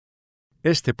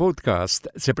Este podcast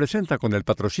se presenta con el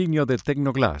patrocinio de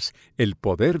Tecnoglass, el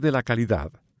poder de la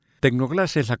calidad.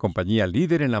 Tecnoglass es la compañía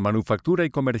líder en la manufactura y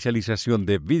comercialización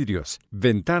de vidrios,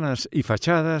 ventanas y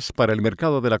fachadas para el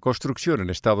mercado de la construcción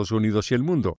en Estados Unidos y el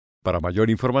mundo. Para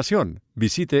mayor información,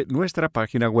 visite nuestra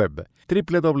página web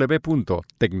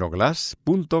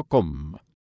www.tecnoglass.com.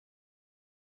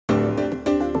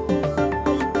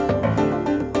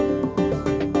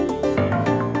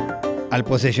 Al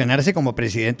posesionarse como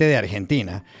presidente de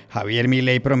Argentina, Javier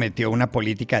Milei prometió una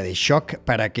política de shock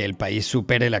para que el país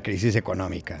supere la crisis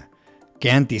económica. ¿Qué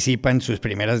anticipan sus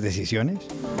primeras decisiones?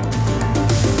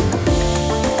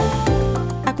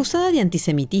 Acusada de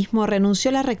antisemitismo,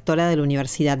 renunció la rectora de la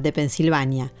Universidad de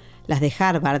Pensilvania. Las de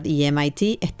Harvard y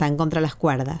MIT están contra las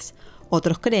cuerdas.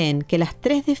 Otros creen que las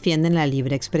tres defienden la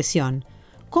libre expresión.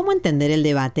 ¿Cómo entender el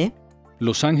debate?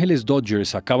 Los Ángeles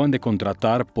Dodgers acaban de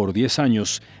contratar por 10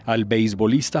 años al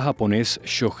beisbolista japonés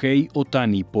Shohei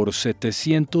Ohtani por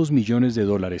 $700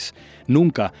 millones.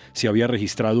 Nunca se había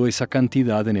registrado esa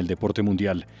cantidad en el deporte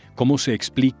mundial. ¿Cómo se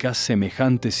explica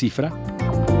semejante cifra?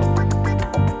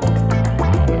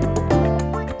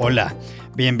 Hola,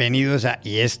 bienvenidos a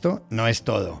Y esto no es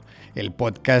todo, el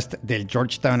podcast del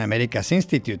Georgetown Americas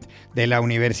Institute de la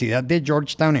Universidad de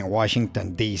Georgetown en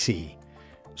Washington, D.C.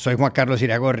 Soy Juan Carlos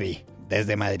Iragorri,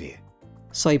 desde Madrid.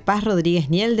 Soy Paz Rodríguez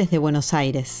Niel desde Buenos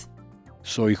Aires.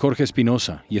 Soy Jorge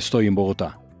Espinosa y estoy en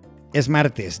Bogotá. Es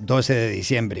martes 12 de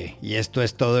diciembre y esto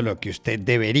es todo lo que usted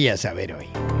debería saber hoy.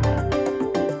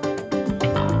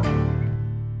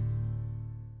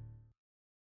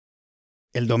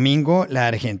 El domingo, la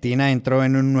Argentina entró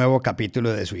en un nuevo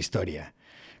capítulo de su historia.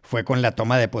 Fue con la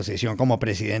toma de posesión como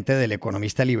presidente del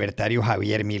economista libertario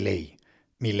Javier Milei.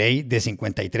 Milei, de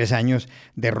 53 años,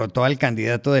 derrotó al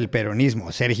candidato del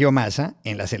peronismo, Sergio Massa,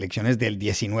 en las elecciones del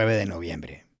 19 de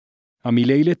noviembre. A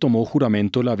Milei le tomó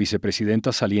juramento la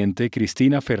vicepresidenta saliente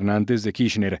Cristina Fernández de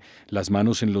Kirchner, las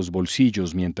manos en los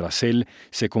bolsillos, mientras él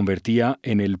se convertía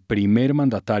en el primer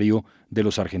mandatario de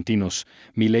los argentinos.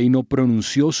 Milei no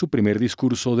pronunció su primer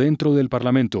discurso dentro del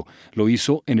Parlamento, lo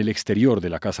hizo en el exterior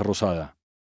de la Casa Rosada.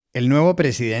 El nuevo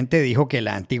presidente dijo que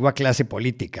la antigua clase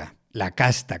política, la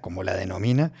casta, como la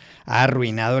denomina, ha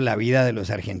arruinado la vida de los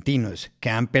argentinos, que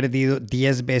han perdido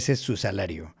 10 veces su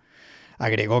salario.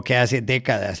 Agregó que hace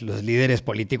décadas los líderes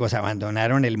políticos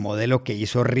abandonaron el modelo que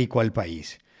hizo rico al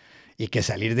país y que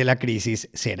salir de la crisis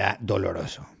será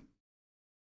doloroso.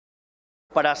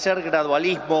 Para hacer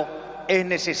gradualismo es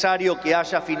necesario que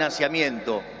haya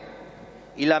financiamiento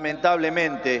y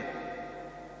lamentablemente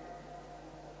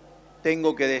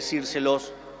tengo que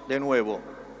decírselos de nuevo,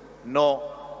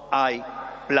 no hay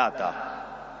plata.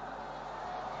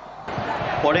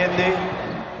 Por ende,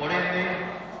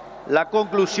 la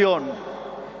conclusión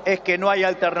es que no hay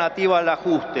alternativa al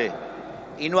ajuste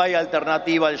y no hay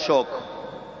alternativa al shock.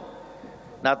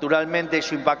 Naturalmente,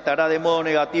 eso impactará de modo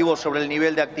negativo sobre el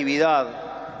nivel de actividad,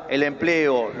 el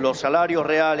empleo, los salarios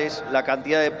reales, la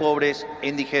cantidad de pobres e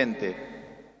indigentes.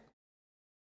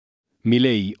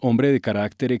 Milei, hombre de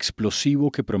carácter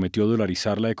explosivo que prometió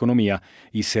dolarizar la economía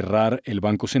y cerrar el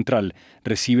Banco Central,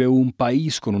 recibe un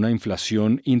país con una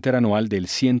inflación interanual del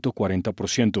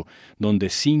 140%, donde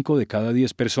 5 de cada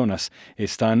 10 personas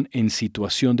están en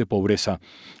situación de pobreza.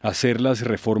 Hacer las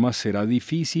reformas será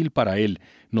difícil para él,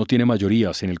 no tiene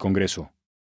mayorías en el Congreso.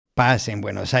 Paz en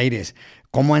Buenos Aires.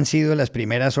 ¿Cómo han sido las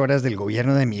primeras horas del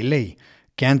gobierno de Milei?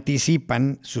 ¿Qué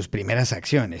anticipan sus primeras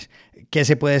acciones? ¿Qué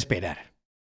se puede esperar?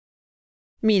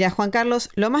 Mira, Juan Carlos,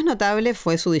 lo más notable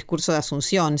fue su discurso de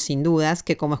Asunción, sin dudas,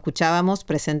 que como escuchábamos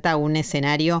presenta un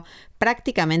escenario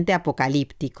prácticamente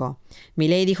apocalíptico.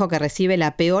 Milei dijo que recibe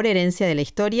la peor herencia de la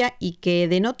historia y que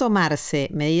de no tomarse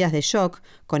medidas de shock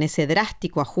con ese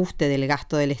drástico ajuste del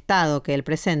gasto del Estado que él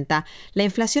presenta, la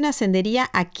inflación ascendería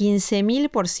a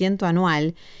 15.000%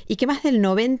 anual y que más del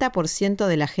 90%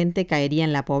 de la gente caería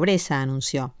en la pobreza,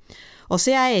 anunció. O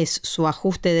sea, es su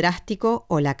ajuste drástico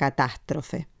o la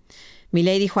catástrofe.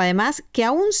 Milei dijo además que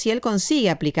aun si él consigue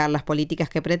aplicar las políticas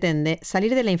que pretende,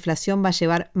 salir de la inflación va a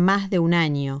llevar más de un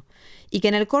año y que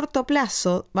en el corto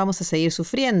plazo vamos a seguir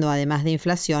sufriendo, además de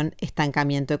inflación,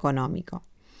 estancamiento económico.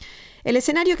 El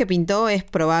escenario que pintó es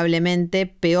probablemente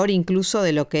peor incluso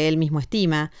de lo que él mismo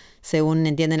estima, según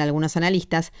entienden algunos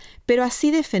analistas, pero así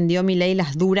defendió Milei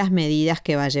las duras medidas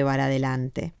que va a llevar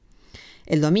adelante.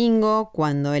 El domingo,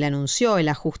 cuando él anunció el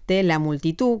ajuste, la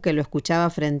multitud que lo escuchaba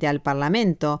frente al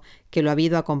Parlamento, que lo había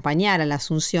ido a acompañar a la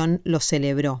Asunción, lo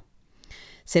celebró.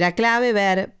 Será clave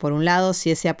ver, por un lado,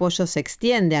 si ese apoyo se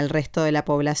extiende al resto de la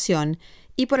población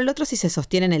y por el otro si se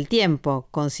sostiene en el tiempo,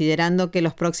 considerando que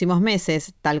los próximos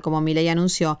meses, tal como Milei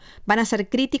anunció, van a ser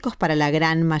críticos para la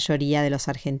gran mayoría de los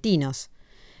argentinos.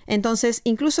 Entonces,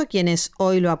 incluso quienes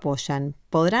hoy lo apoyan,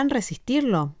 ¿podrán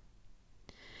resistirlo?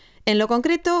 En lo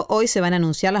concreto, hoy se van a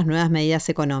anunciar las nuevas medidas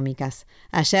económicas.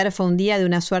 Ayer fue un día de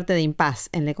una suerte de impas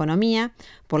en la economía.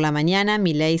 Por la mañana,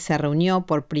 Milei se reunió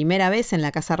por primera vez en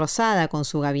la Casa Rosada con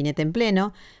su gabinete en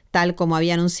pleno. Tal como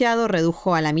había anunciado,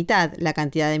 redujo a la mitad la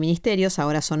cantidad de ministerios,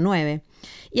 ahora son 9.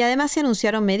 Y además se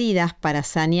anunciaron medidas para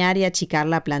sanear y achicar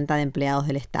la planta de empleados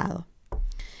del Estado.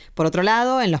 Por otro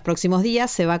lado, en los próximos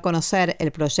días se va a conocer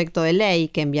el proyecto de ley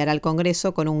que enviará al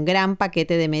Congreso con un gran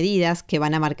paquete de medidas que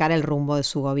van a marcar el rumbo de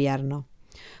su gobierno.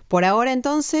 Por ahora,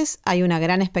 entonces, hay una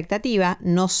gran expectativa,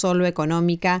 no solo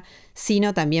económica,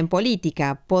 sino también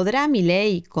política. ¿Podrá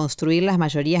Milei construir las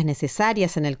mayorías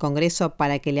necesarias en el Congreso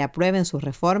para que le aprueben sus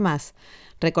reformas?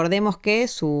 Recordemos que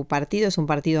su partido es un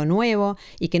partido nuevo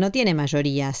y que no tiene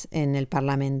mayorías en el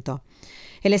Parlamento.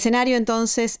 El escenario,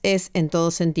 entonces, es en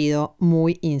todo sentido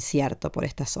muy incierto por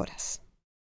estas horas.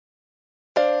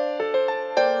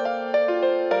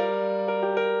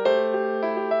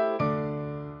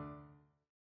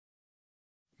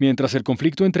 Mientras el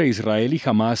conflicto entre Israel y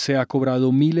Hamás se ha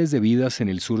cobrado miles de vidas en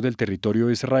el sur del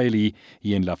territorio israelí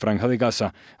y en la Franja de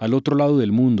Gaza, al otro lado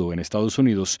del mundo, en Estados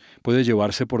Unidos, puede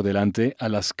llevarse por delante a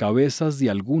las cabezas de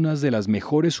algunas de las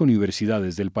mejores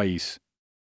universidades del país.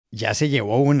 Ya se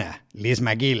llevó una, Liz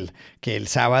McGill, que el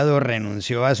sábado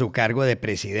renunció a su cargo de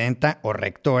presidenta o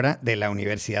rectora de la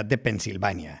Universidad de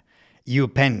Pensilvania.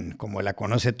 UPenn, como la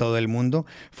conoce todo el mundo,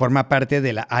 forma parte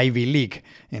de la Ivy League,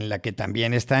 en la que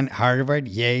también están Harvard,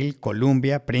 Yale,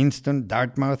 Columbia, Princeton,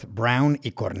 Dartmouth, Brown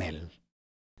y Cornell.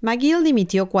 McGill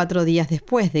dimitió 4 días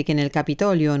después de que en el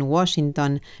Capitolio, en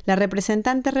Washington, la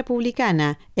representante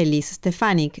republicana Elise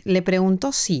Stefanik le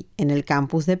preguntó si, en el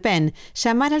campus de Penn,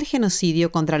 llamar al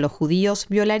genocidio contra los judíos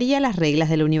violaría las reglas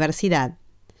de la universidad.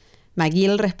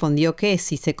 McGill respondió que,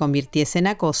 si se convirtiese en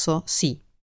acoso, sí.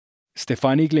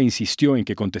 Stefanik le insistió en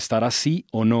que contestara sí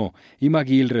o no, y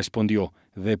McGill respondió,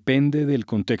 depende del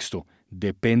contexto.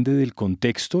 ¿Depende del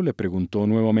contexto?, le preguntó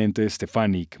nuevamente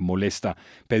Stefanik, molesta.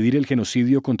 Pedir el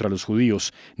genocidio contra los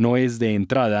judíos no es de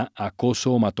entrada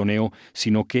acoso o matoneo,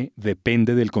 sino que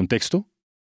depende del contexto.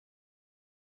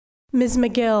 Ms.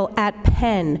 McGill, at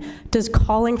Penn, does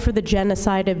calling for the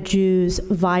genocide of Jews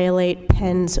violate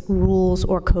Penn's rules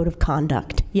or code of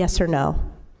conduct? Yes or no?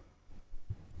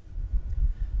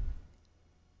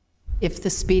 If the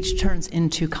speech turns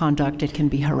into conduct, it can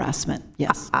be harassment,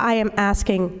 yes. I am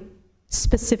asking,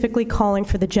 specifically calling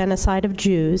for the genocide of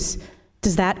Jews,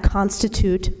 does that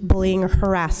constitute bullying or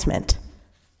harassment?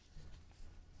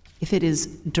 If it is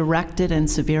directed and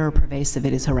severe or pervasive,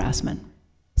 it is harassment.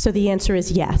 So the answer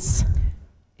is yes.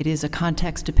 It is a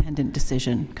context-dependent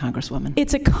decision, Congresswoman.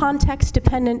 It's a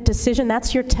context-dependent decision.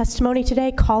 That's your testimony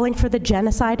today. Calling for the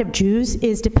genocide of Jews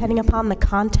is depending upon the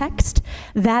context.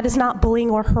 That is not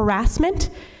bullying or harassment.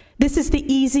 This is the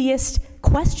easiest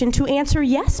question to answer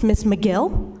yes, Ms.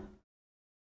 McGill.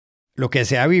 Lo que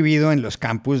se ha vivido en los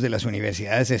campus de las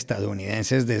universidades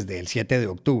estadounidenses desde el 7 de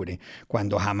octubre,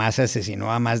 cuando Hamás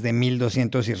asesinó a más de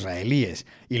 1.200 israelíes,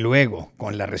 y luego,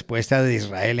 con la respuesta de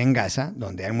Israel en Gaza,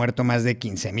 donde han muerto más de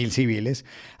 15.000 civiles,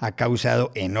 ha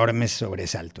causado enormes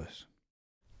sobresaltos.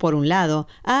 Por un lado,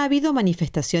 ha habido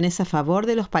manifestaciones a favor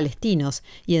de los palestinos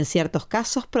y en ciertos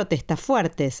casos protestas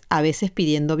fuertes, a veces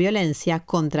pidiendo violencia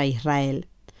contra Israel.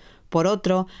 Por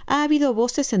otro, ha habido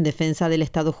voces en defensa del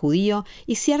Estado judío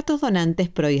y ciertos donantes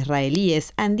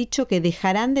proisraelíes han dicho que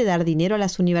dejarán de dar dinero a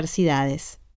las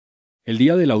universidades. El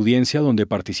día de la audiencia donde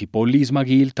participó Liz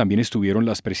McGill también estuvieron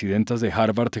las presidentas de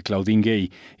Harvard, Claudine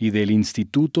Gay, y del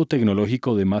Instituto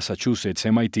Tecnológico de Massachusetts,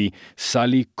 MIT,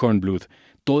 Sally Kornbluth.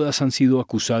 Todas han sido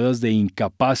acusadas de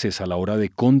incapaces a la hora de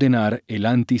condenar el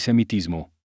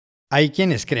antisemitismo. Hay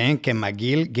quienes creen que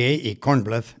McGill, Gay y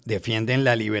Kornbluth defienden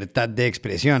la libertad de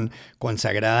expresión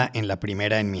consagrada en la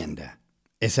primera enmienda.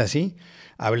 ¿Es así?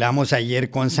 Hablamos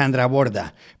ayer con Sandra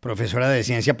Borda, profesora de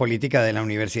Ciencia Política de la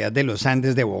Universidad de los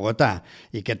Andes de Bogotá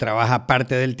y que trabaja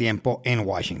parte del tiempo en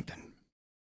Washington.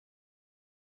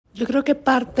 Yo creo que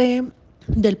parte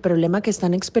del problema que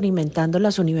están experimentando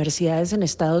las universidades en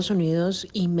Estados Unidos,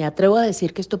 y me atrevo a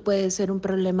decir que esto puede ser un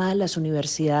problema de las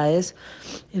universidades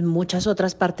en muchas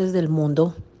otras partes del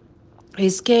mundo,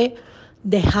 es que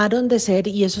dejaron de ser,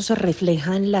 y eso se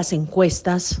refleja en las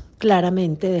encuestas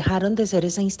claramente, dejaron de ser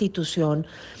esa institución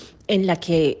en la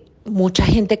que mucha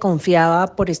gente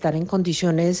confiaba por estar en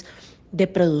condiciones de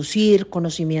producir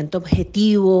conocimiento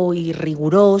objetivo y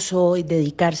riguroso y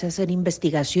dedicarse a hacer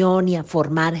investigación y a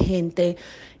formar gente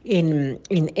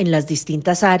en las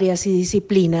distintas áreas y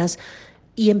disciplinas,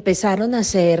 y empezaron a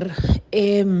hacer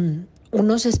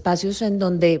unos espacios en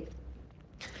donde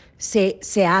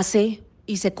se hace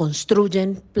y se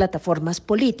construyen plataformas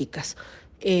políticas.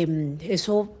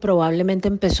 Eso probablemente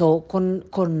empezó con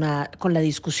la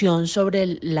discusión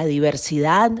sobre la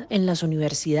diversidad en las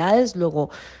universidades. Luego,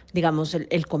 digamos,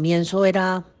 el comienzo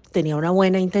tenía una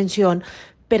buena intención,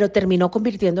 pero terminó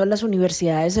convirtiendo a las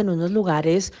universidades en unos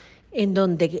lugares en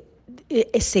donde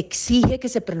se exige que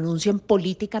se pronuncien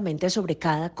políticamente sobre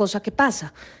cada cosa que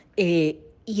pasa.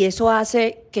 Y eso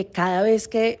hace que cada vez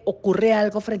que ocurre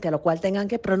algo frente a lo cual tengan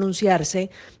que pronunciarse,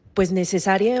 pues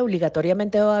necesaria y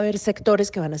obligatoriamente va a haber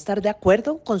sectores que van a estar de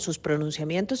acuerdo con sus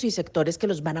pronunciamientos y sectores que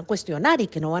los van a cuestionar y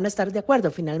que no van a estar de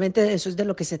acuerdo. Finalmente, de eso es de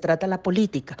lo que se trata la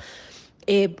política.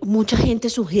 Mucha gente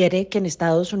sugiere que en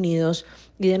Estados Unidos,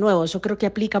 y de nuevo, eso creo que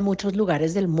aplica a muchos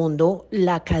lugares del mundo,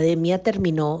 la academia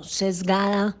terminó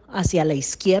sesgada hacia la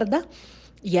izquierda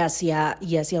y hacia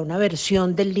una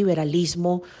versión del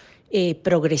liberalismo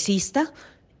progresista,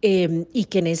 y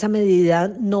que en esa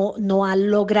medida no ha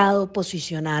logrado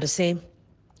posicionarse,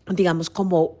 digamos,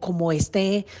 como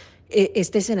este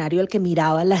escenario al que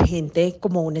miraba la gente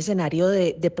como un escenario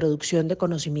de producción de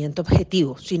conocimiento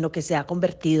objetivo, sino que se ha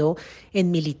convertido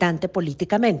en militante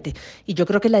políticamente. Y yo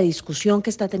creo que la discusión que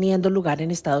está teniendo lugar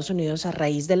en Estados Unidos a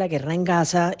raíz de la guerra en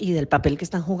Gaza y del papel que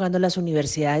están jugando las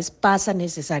universidades pasa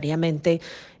necesariamente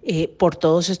por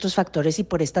todos estos factores y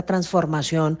por esta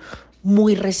transformación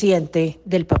muy reciente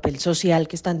del papel social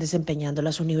que están desempeñando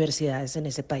las universidades en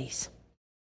ese país.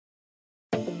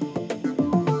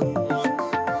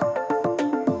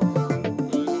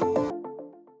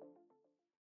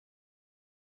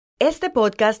 Este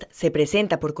podcast se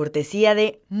presenta por cortesía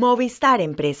de Movistar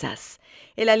Empresas,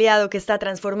 el aliado que está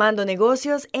transformando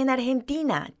negocios en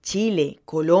Argentina, Chile,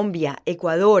 Colombia,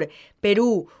 Ecuador,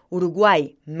 Perú,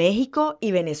 Uruguay, México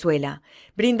y Venezuela,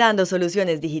 brindando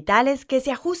soluciones digitales que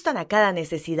se ajustan a cada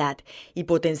necesidad y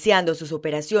potenciando sus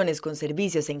operaciones con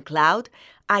servicios en cloud,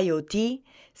 IoT,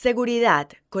 seguridad,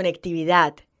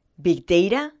 conectividad, Big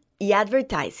Data y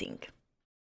advertising.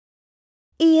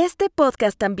 Y este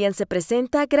podcast también se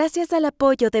presenta gracias al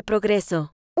apoyo de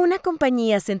Progreso, una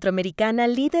compañía centroamericana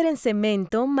líder en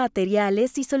cemento,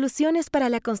 materiales y soluciones para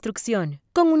la construcción,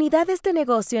 con unidades de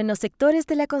negocio en los sectores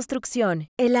de la construcción,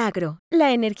 el agro,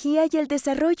 la energía y el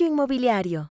desarrollo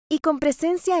inmobiliario, y con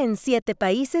presencia en 7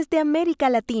 países de América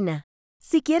Latina.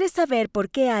 Si quieres saber por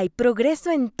qué hay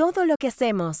progreso en todo lo que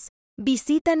hacemos,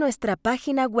 visita nuestra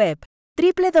página web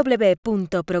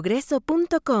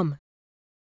www.progreso.com.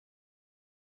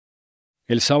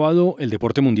 El sábado, el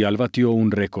deporte mundial batió un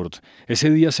récord.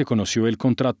 Ese día se conoció el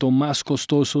contrato más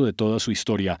costoso de toda su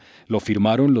historia. Lo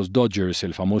firmaron los Dodgers,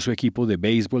 el famoso equipo de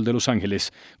béisbol de Los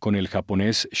Ángeles, con el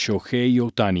japonés Shohei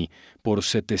Ohtani, por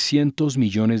 $700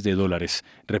 millones.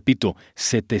 Repito,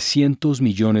 $700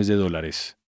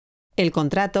 millones. El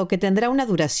contrato, que tendrá una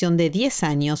duración de 10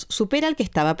 años, supera al que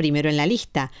estaba primero en la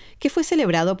lista, que fue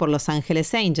celebrado por Los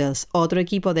Angeles Angels, otro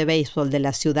equipo de béisbol de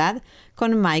la ciudad,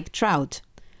 con Mike Trout.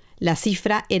 La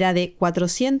cifra era de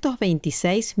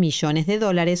 $426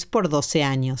 millones por 12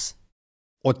 años.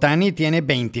 Ohtani tiene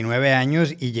 29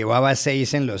 años y llevaba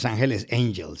 6 en Los Angeles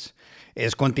Angels.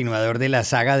 Es continuador de la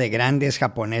saga de grandes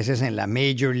japoneses en la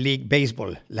Major League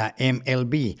Baseball, la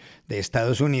MLB, de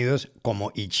Estados Unidos,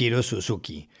 como Ichiro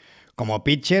Suzuki. Como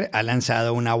pitcher ha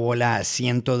lanzado una bola a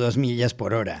 102 millas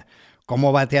por hora.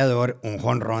 Como bateador, un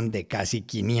jonrón de casi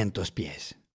 500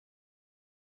 pies.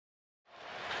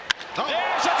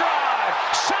 There's a drive.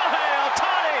 Shohei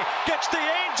Ohtani gets the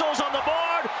Angels on the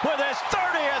board with his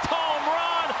 30th home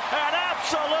run, an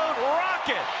absolute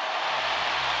rocket.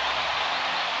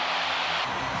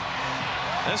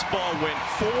 This ball went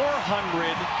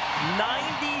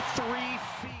 493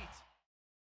 feet.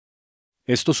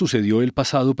 Esto sucedió el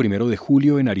pasado 1 de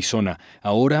julio en Arizona.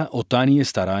 Ahora Ohtani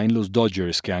estará en los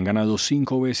Dodgers, que han ganado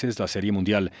 5 veces la Serie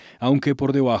Mundial, aunque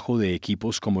por debajo de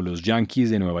equipos como los Yankees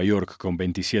de Nueva York con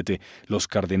 27, los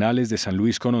Cardenales de San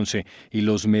Luis con 11 y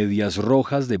los Medias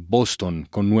Rojas de Boston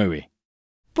con 9.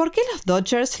 ¿Por qué los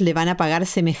Dodgers le van a pagar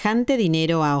semejante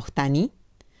dinero a Ohtani?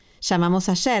 Llamamos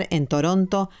ayer en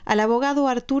Toronto al abogado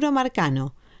Arturo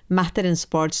Marcano, Máster en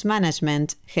Sports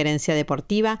Management, Gerencia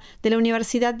Deportiva, de la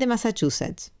Universidad de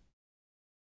Massachusetts.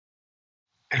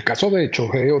 El caso de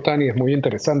Shohei Ohtani es muy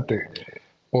interesante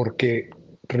porque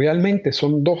realmente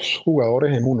son 2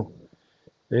 jugadores en uno.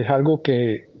 Es algo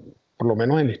que, por lo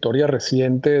menos en la historia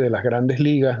reciente de las grandes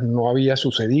ligas, no había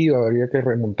sucedido. Habría que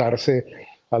remontarse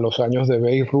a los años de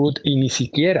Babe Ruth y ni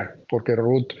siquiera, porque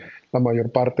Ruth la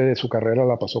mayor parte de su carrera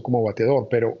la pasó como bateador.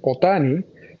 Pero Ohtani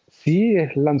sí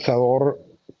es lanzador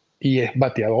y es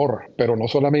bateador, pero no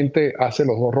solamente hace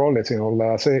los dos roles, sino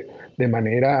lo hace de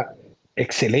manera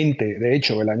excelente. De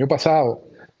hecho, el año pasado,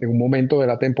 en un momento de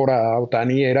la temporada,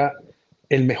 Ohtani era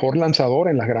el mejor lanzador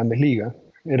en las grandes ligas,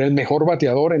 era el mejor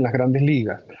bateador en las grandes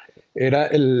ligas, era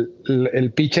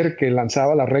el pitcher que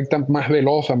lanzaba la recta más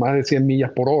veloz a más de 100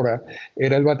 millas por hora,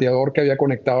 era el bateador que había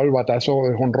conectado el batazo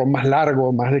de jonrón más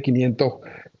largo, más de 500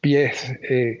 pies,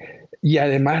 y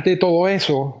además de todo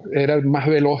eso, era el más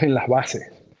veloz en las bases.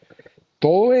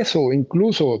 Todo eso,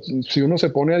 incluso si uno se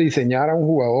pone a diseñar a un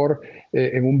jugador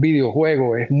en un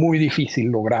videojuego, es muy difícil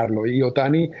lograrlo. Y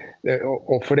Ohtani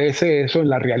ofrece eso en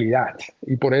la realidad.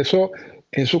 Y por eso,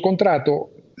 en su contrato,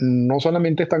 no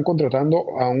solamente están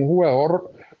contratando a un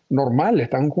jugador normal,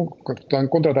 están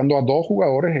contratando a dos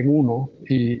jugadores en uno.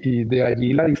 Y de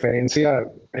allí la diferencia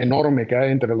enorme que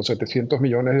hay entre los 700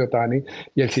 millones de Ohtani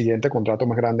y el siguiente contrato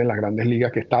más grande en las grandes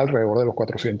ligas, que está alrededor de los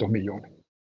 400 millones.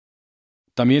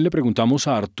 También le preguntamos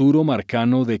a Arturo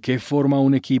Marcano de qué forma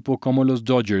un equipo como los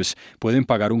Dodgers pueden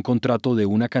pagar un contrato de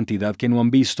una cantidad que no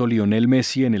han visto Lionel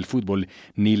Messi en el fútbol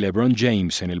ni LeBron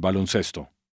James en el baloncesto.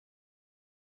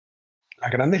 Las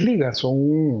grandes ligas son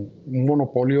un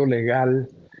monopolio legal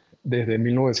desde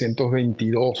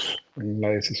 1922 en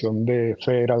la decisión de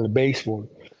Federal Baseball,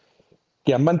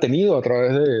 que han mantenido a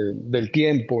través del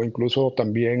tiempo, incluso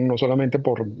también no solamente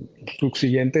por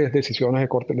subsiguientes decisiones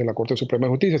de la Corte Suprema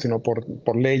de Justicia, sino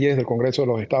por leyes del Congreso de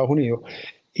los Estados Unidos,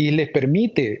 y les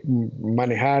permite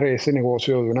manejar ese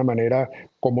negocio de una manera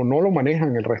como no lo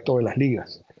manejan el resto de las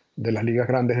ligas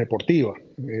grandes deportivas.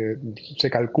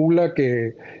 Se calcula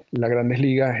que las grandes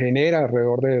ligas genera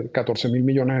alrededor de 14 mil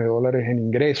millones de dólares en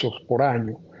ingresos por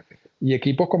año. Y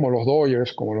equipos como los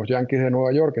Dodgers, como los Yankees de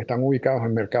Nueva York, que están ubicados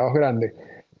en mercados grandes,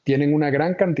 tienen una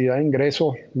gran cantidad de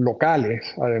ingresos locales,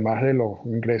 además de los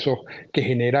ingresos que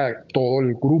genera todo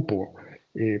el grupo.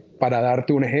 Para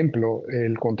darte un ejemplo,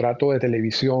 el contrato de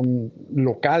televisión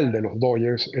local de los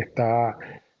Dodgers está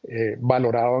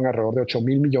valorado en alrededor de 8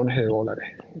 mil millones de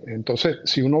dólares. Entonces,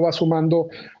 si uno va sumando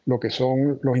lo que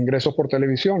son los ingresos por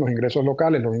televisión, los ingresos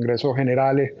locales, los ingresos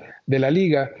generales de la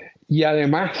liga, y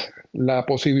además la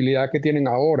posibilidad que tienen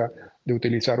ahora de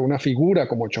utilizar una figura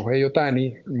como Shohei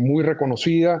Ohtani, muy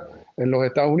reconocida en los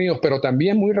Estados Unidos, pero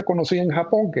también muy reconocida en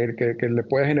Japón, que le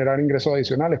puede generar ingresos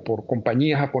adicionales por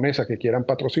compañías japonesas que quieran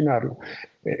patrocinarlo.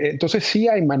 Entonces sí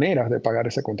hay maneras de pagar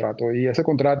ese contrato, y ese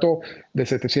contrato de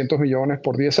 700 millones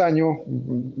por 10 años,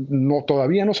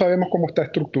 todavía no sabemos cómo está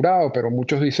estructurado, pero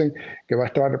muchos dicen que va a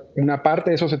estar una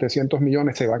parte de esos 700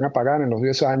 millones se van a pagar en los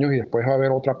 10 años y después va a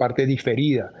haber otra parte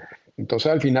diferida.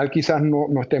 Entonces, al final quizás no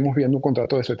estemos viendo un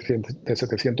contrato de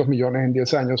 700 millones en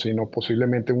 10 años, sino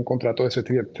posiblemente un contrato de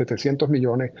 700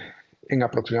 millones en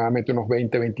aproximadamente unos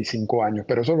 20, 25 años.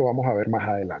 Pero eso lo vamos a ver más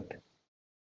adelante.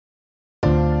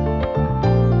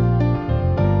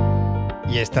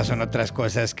 Y estas son otras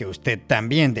cosas que usted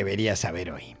también debería saber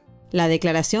hoy. La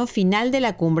declaración final de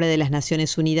la Cumbre de las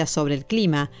Naciones Unidas sobre el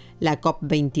Clima, la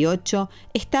COP28,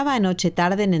 estaba anoche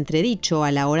tarde en entredicho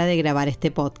a la hora de grabar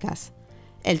este podcast.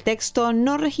 El texto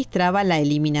no registraba la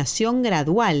eliminación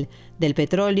gradual del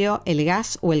petróleo, el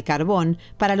gas o el carbón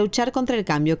para luchar contra el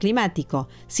cambio climático,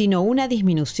 sino una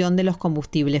disminución de los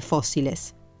combustibles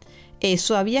fósiles.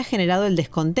 Eso había generado el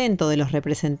descontento de los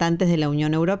representantes de la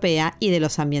Unión Europea y de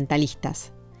los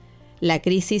ambientalistas. La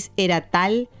crisis era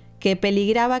tal que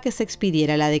peligraba que se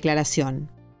expidiera la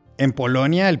declaración. En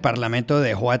Polonia, el Parlamento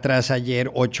dejó atrás ayer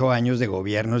 8 años de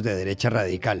gobiernos de derecha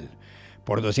radical.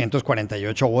 Por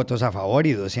 248 votos a favor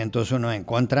y 201 en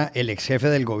contra, el ex jefe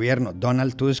del gobierno,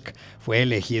 Donald Tusk, fue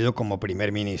elegido como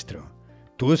primer ministro.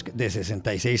 Tusk, de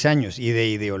 66 años y de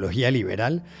ideología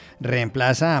liberal,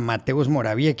 reemplaza a Mateusz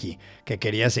Morawiecki, que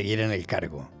quería seguir en el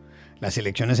cargo. Las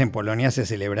elecciones en Polonia se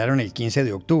celebraron el 15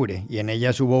 de octubre y en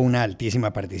ellas hubo una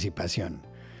altísima participación.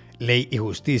 Ley y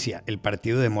Justicia, el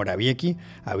partido de Morawiecki,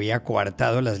 había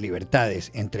coartado las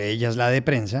libertades, entre ellas la de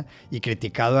prensa, y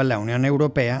criticado a la Unión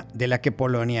Europea, de la que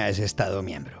Polonia es Estado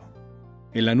miembro.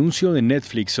 El anuncio de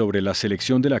Netflix sobre la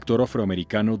selección del actor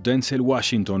afroamericano Denzel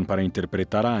Washington para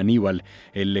interpretar a Aníbal,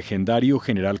 el legendario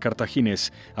general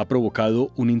cartaginés, ha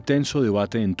provocado un intenso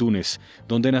debate en Túnez,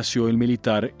 donde nació el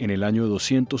militar en el año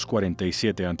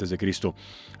 247 a.C.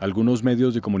 Algunos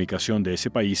medios de comunicación de ese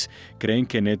país creen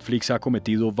que Netflix ha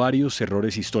cometido varios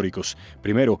errores históricos.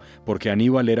 Primero, porque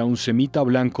Aníbal era un semita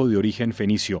blanco de origen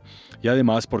fenicio, y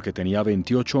además porque tenía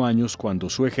 28 años cuando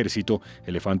su ejército,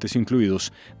 elefantes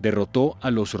incluidos, derrotó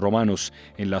a los romanos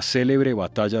en la célebre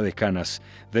batalla de Canas.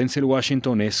 Denzel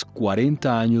Washington es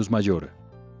 40 años mayor.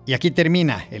 Y aquí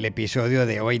termina el episodio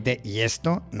de hoy de Y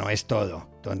esto no es todo,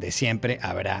 donde siempre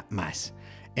habrá más.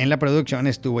 En la producción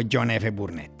estuvo John F.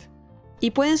 Burnett.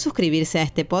 Y pueden suscribirse a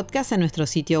este podcast en nuestro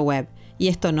sitio web,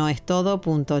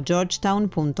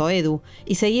 yestonoestodo.georgetown.edu,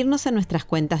 y seguirnos en nuestras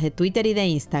cuentas de Twitter y de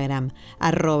Instagram,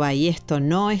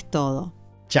 @yestonoestodo.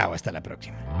 Chao, hasta la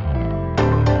próxima.